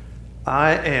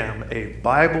 I am a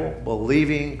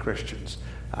Bible-believing Christian.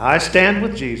 I stand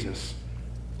with Jesus.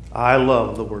 I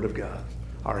love the Word of God.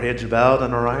 Our heads are bowed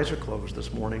and our eyes are closed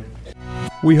this morning.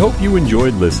 We hope you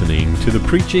enjoyed listening to the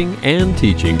preaching and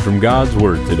teaching from God's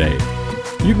Word today.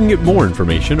 You can get more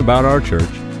information about our church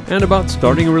and about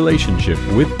starting a relationship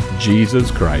with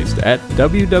Jesus Christ at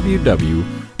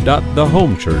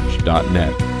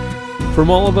www.thehomechurch.net. From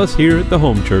all of us here at the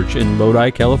Home Church in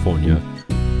Lodi, California,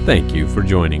 thank you for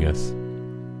joining us.